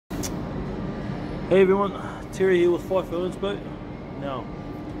Hey everyone, Terry here with fifoinspo. Now,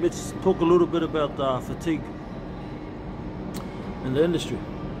 let's talk a little bit about fatigue in the industry.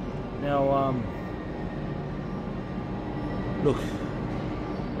 Now, look,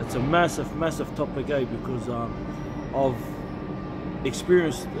 it's a massive topic, because I've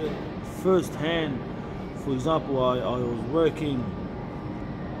experienced firsthand. For example, I was working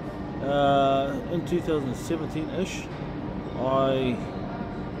in 2017-ish. I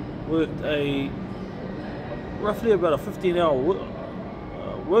worked roughly about a 15-hour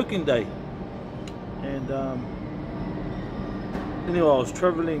working day, and anyway, I was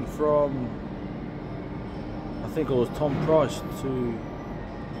traveling from, I think it was Tom Price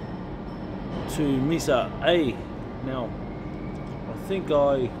to Mesa A. Now, I think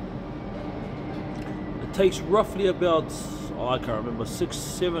it takes roughly about, I can't remember,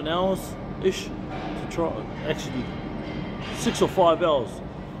 6-7 hours ish to try, actually 6 or 5 hours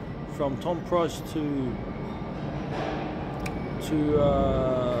from Tom Price to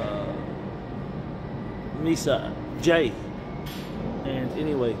Mesa J. And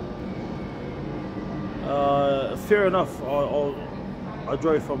anyway, fair enough, I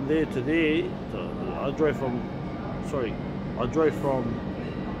drove from there to there. I drove from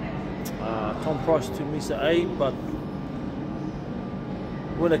Tom Price to Mesa A, but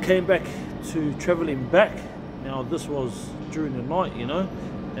when I came back to traveling back, now this was during the night,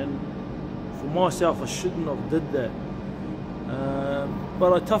 and for myself I shouldn't have did that,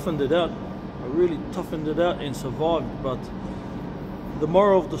 but I toughened it out. I really toughened it out and survived. But the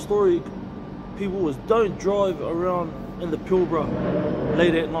moral of the story, people, was don't drive around in the Pilbara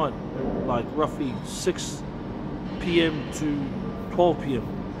late at night, like roughly 6 p.m. to 12 p.m.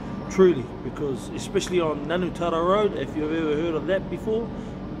 truly, because especially on Nanutara Road, if you've ever heard of that before,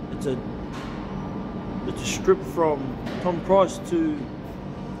 it's a strip from Tom Price to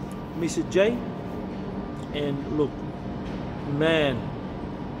Mesa J. And look, man,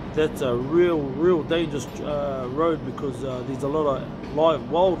 that's a real dangerous road, because there's a lot of live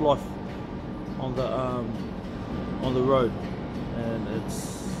wildlife on the road, and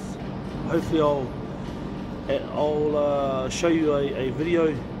it's, hopefully I'll show you a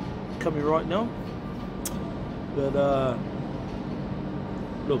video coming right now. But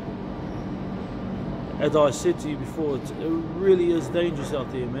look, as I said to you before, it really is dangerous out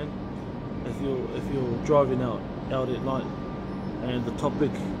there, man, if you're driving out at night. And the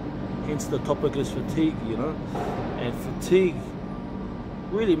topic, hence the topic, is fatigue, and fatigue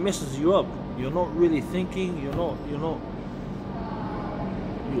really messes you up. You're not really thinking,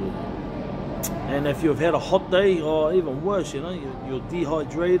 and if you've had a hot day, or even worse, you're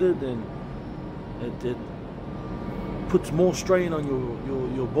dehydrated, and it puts more strain on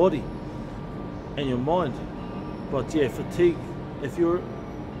your body and your mind. But yeah, fatigue, if you're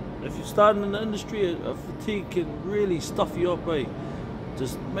starting in the industry, fatigue can really stuff you up, eh?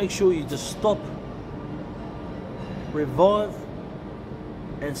 Just make sure you just stop, revive,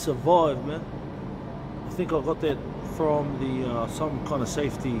 and survive, man. I think I got that from the some kind of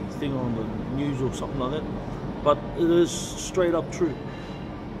safety thing on the news or something like that, but it is straight up true.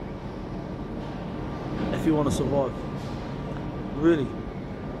 If you want to survive, really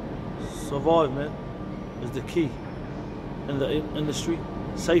survive, man, is the key in the industry.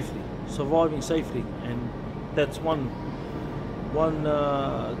 Safely, surviving safely, and that's one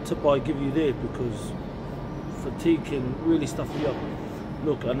tip I give you there, because fatigue can really stuff you up.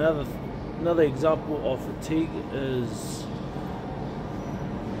 Look, another example of fatigue is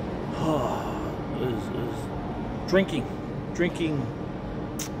drinking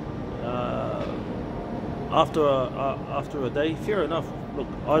after a day. Fair enough. Look,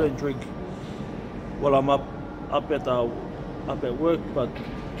 I don't drink while I'm up at work, but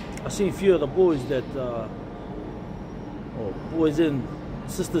I've seen a few of the boys that, or boys and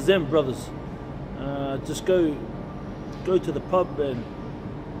sisters and brothers, just go to the pub and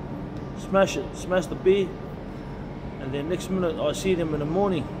smash the beer, and then next minute I see them in the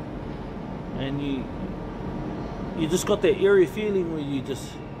morning, and you just got that eerie feeling where you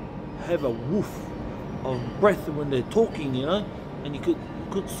just have a woof of breath when they're talking, and you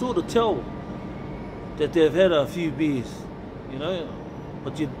could sort of tell that they've had a few beers,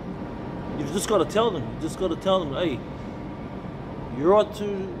 but you've just got to tell them. Hey, you right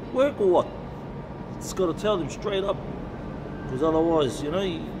to work or what? Just got to tell them straight up, because otherwise,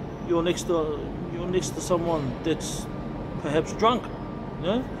 you're next to someone that's perhaps drunk,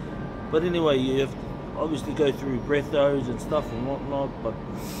 But anyway, you have to obviously go through breath those and stuff and whatnot. But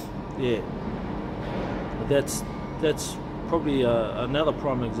yeah, that's probably another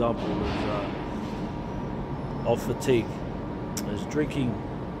prime example of fatigue, is drinking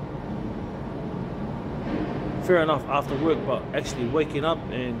fair enough after work, but actually waking up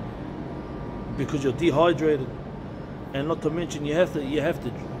and because you're dehydrated, and not to mention you have to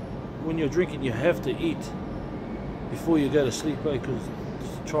when you're drinking you have to eat before you go to sleep, because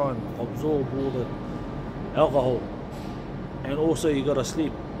to try and absorb all the alcohol, and also you got to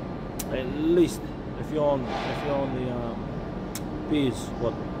sleep at least if you're on the beers,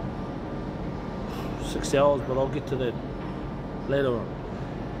 what, 6 hours, but I'll get to that later on.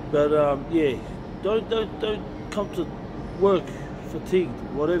 But yeah, don't come to work fatigued,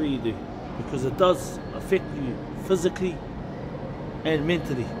 whatever you do, because it does affect you physically and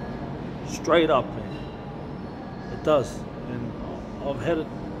mentally, straight up, man. It does, and I've had it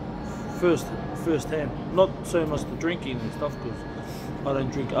firsthand. Not so much the drinking and stuff, because I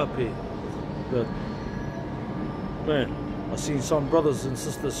don't drink up here, but man, I've seen some brothers and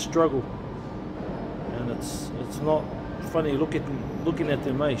sisters struggle, and it's not funny looking at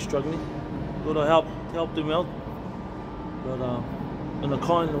them, struggling. Gotta help them out, but in a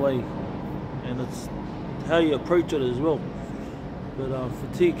kind way, and it's how you approach it as well. But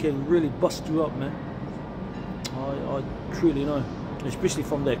fatigue can really bust you up, man. I truly know, especially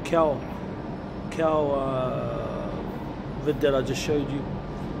from that cow vid that I just showed you.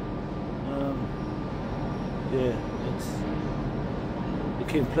 Yeah, it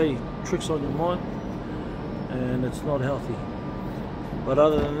can play tricks on your mind, and it's not healthy. But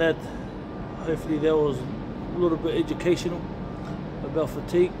other than that, hopefully that was a little bit educational about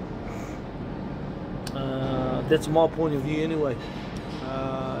fatigue. That's my point of view anyway.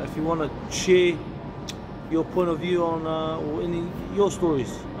 If you want to share your point of view on or any your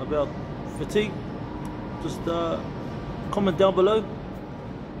stories about fatigue, just comment down below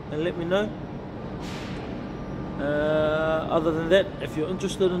and let me know. Other than that, if you're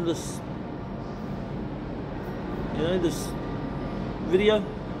interested in this, this video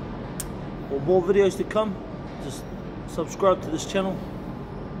or more videos to come, just subscribe to this channel,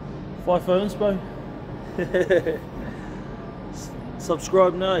 fifoinspo.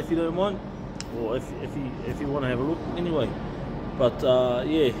 Subscribe now if you don't mind, or if you want to have a look anyway. But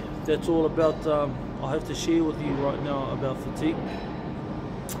yeah, that's all about I have to share with you right now about fatigue.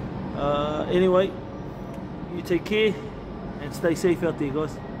 Anyway, you take care and stay safe out there,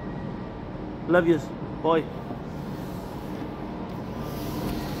 guys. Love yous. Bye.